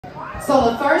So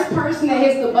the first person that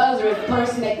hits the buzzer is the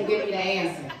person that can give me the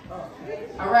answer.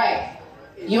 All right.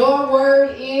 Your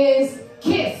word is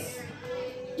kiss.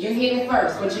 You hit it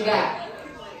first. What you got?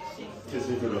 Kiss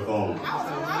me through the phone.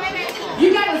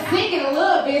 You gotta sing it a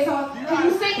little bit. So can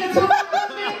you sing it to me a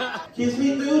little bit? Kiss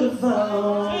me through the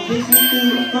phone. Kiss me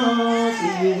through the phone.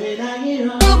 See you when I get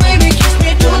home. Oh, baby, kiss me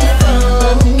through the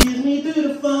phone. Kiss me through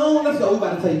the phone. Let's go. We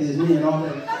about to take this man all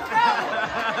day.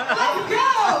 Let's go.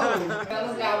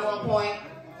 Fellas got 1 point.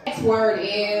 Next word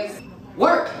is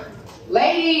work.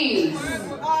 Ladies.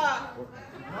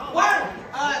 Work.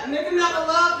 Nigga never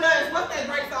loved us. What's that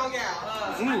great song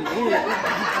out?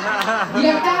 You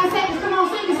got 5 seconds. Come on,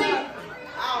 sing it, sing it.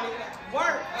 I don't even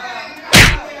work.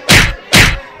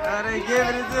 They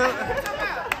giving it to.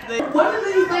 One of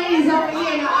these ladies over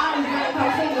here in the audience gotta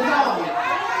come sing the song.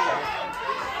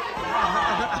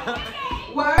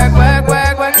 Work, work,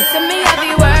 work, work. You send me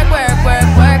heavy work, work, work,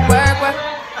 work, work, work.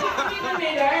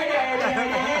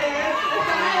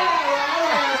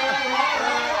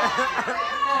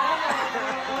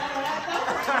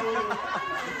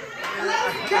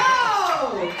 Let's go!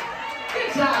 Good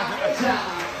job, good job.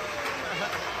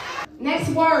 Next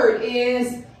word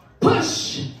is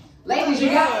push. Ladies, you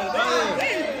got it.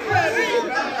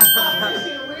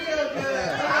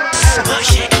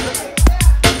 Push it.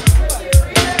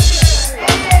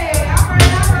 Hey, all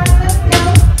right, let's go.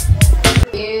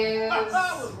 Is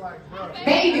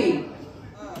baby.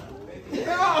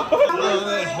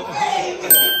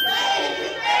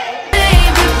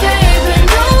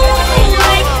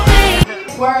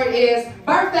 Next word is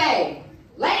birthday.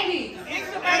 Ladies. It's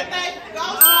your birthday. Go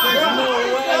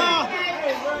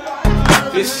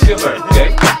It's your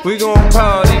birthday. We gon'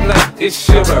 party like it's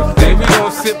your birthday. We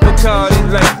gon' sip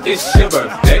Bacardi like it's your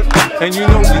birthday. And you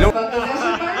know we don't. That's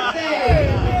your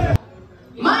birthday.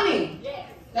 Money.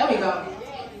 There we go.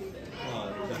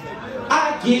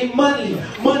 I get money.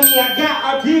 Money I got.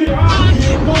 I get it. I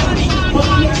get money.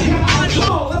 Money I got.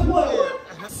 Come on, let's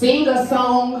work. Sing a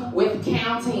song with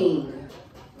counting.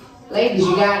 Ladies,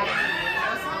 you got it.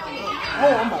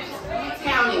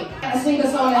 Counting. Sing a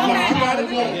song that has counting.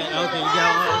 Okay, you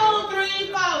got 1, 2,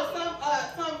 3, 4.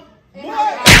 Some.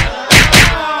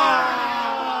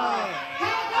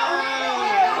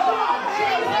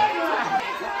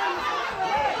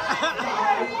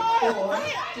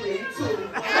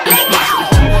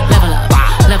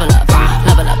 Level up,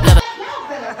 level up, level up.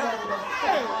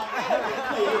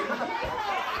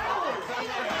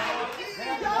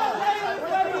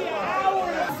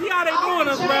 See how they doing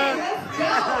us, man.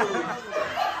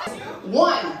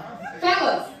 One.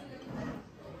 Fellas.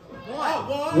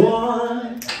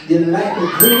 One, you like a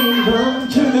dream come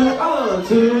true. On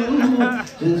 2,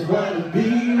 just wanna be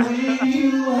with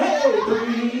you. Hey,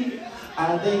 3, I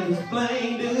think it's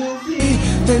plain to see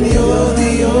that you're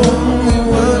the only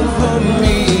one for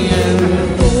me.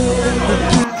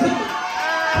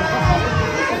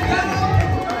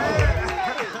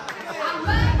 I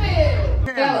love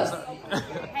it. Fellas.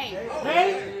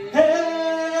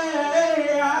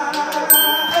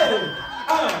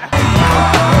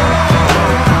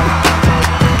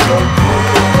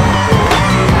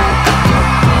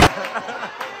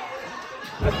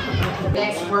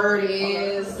 Next word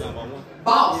is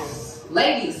boss.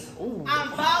 Ladies. I'm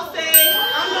bossy.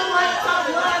 I'm the one y'all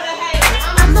love to hate.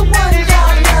 I'm the one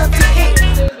y'all love to hate.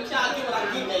 But y'all get what I'm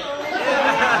getting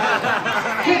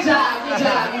at. Good job, good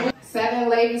job. 7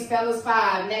 ladies, fellas,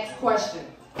 5. Next question.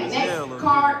 Next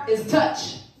card is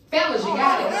touch. Fellas, you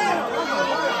got it.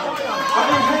 I've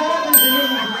been having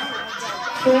this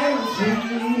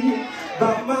fantasy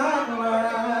about my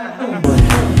mind.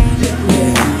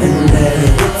 And let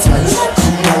it touch.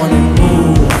 Come on and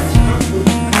move.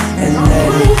 And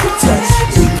let it touch.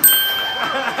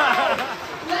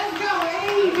 Let's go.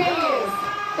 Amen.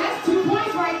 That's 2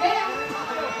 points right there.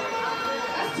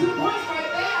 That's 2 points right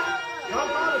there.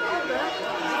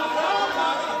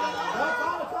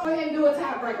 Go ahead and do a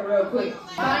tiebreaker real quick.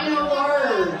 Final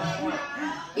word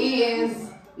is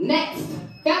next.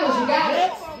 Fellas, you got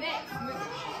it. Next.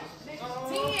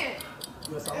 10,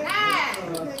 9,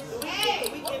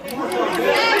 8, 7.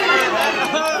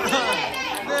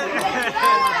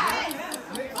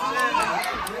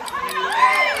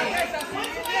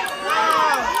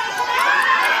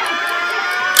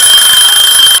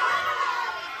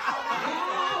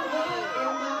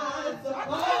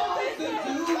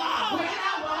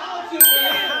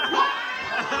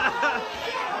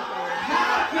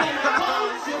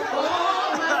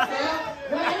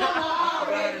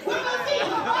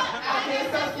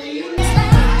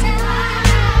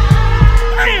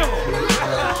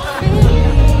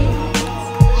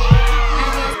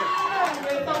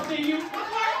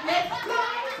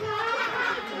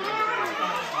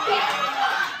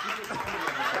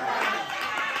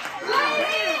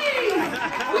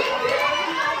 We did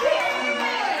it!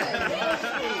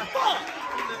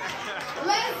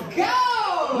 Let's go!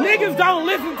 Niggas don't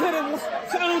listen to the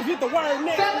songs with the word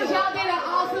next. Fellas, y'all did an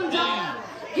awesome job.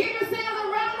 Give yourselves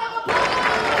a round of applause.